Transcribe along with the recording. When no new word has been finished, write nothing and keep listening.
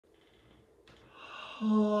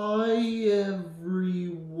Hi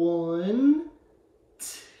everyone.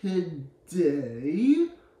 Today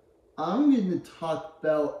I'm going to talk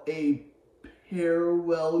about a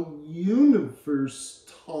parallel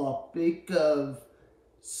universe topic of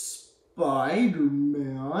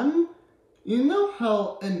Spider-Man. You know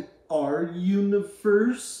how in our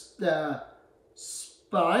universe that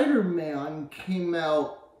Spider-Man came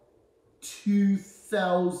out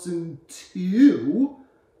 2002,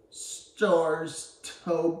 stars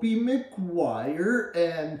Tobey Maguire,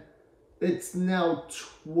 and it's now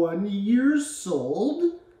 20 years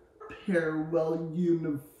old. Parallel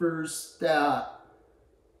universe that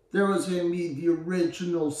there was going to be the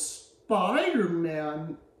original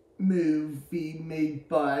Spider-Man movie made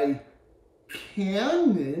by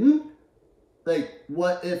Canon. Like,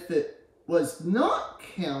 what if it was not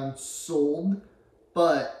canceled,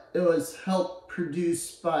 but it was helped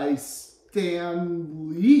produced by Stan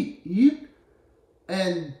Lee?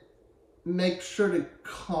 And make sure to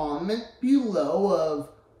comment below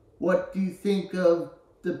of what do you think of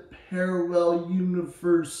the parallel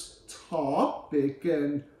universe topic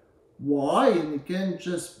and why, and again,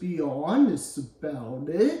 just be honest about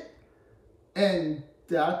it. And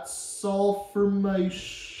that's all for my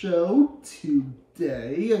show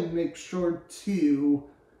today, and make sure to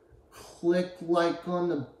click like on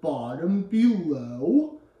the bottom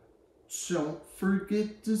below. Don't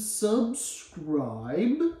forget to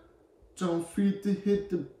subscribe. Don't forget to hit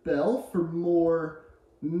the bell for more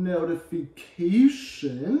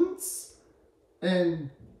notifications. And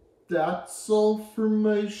that's all for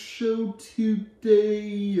my show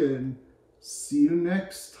today, and see you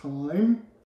next time.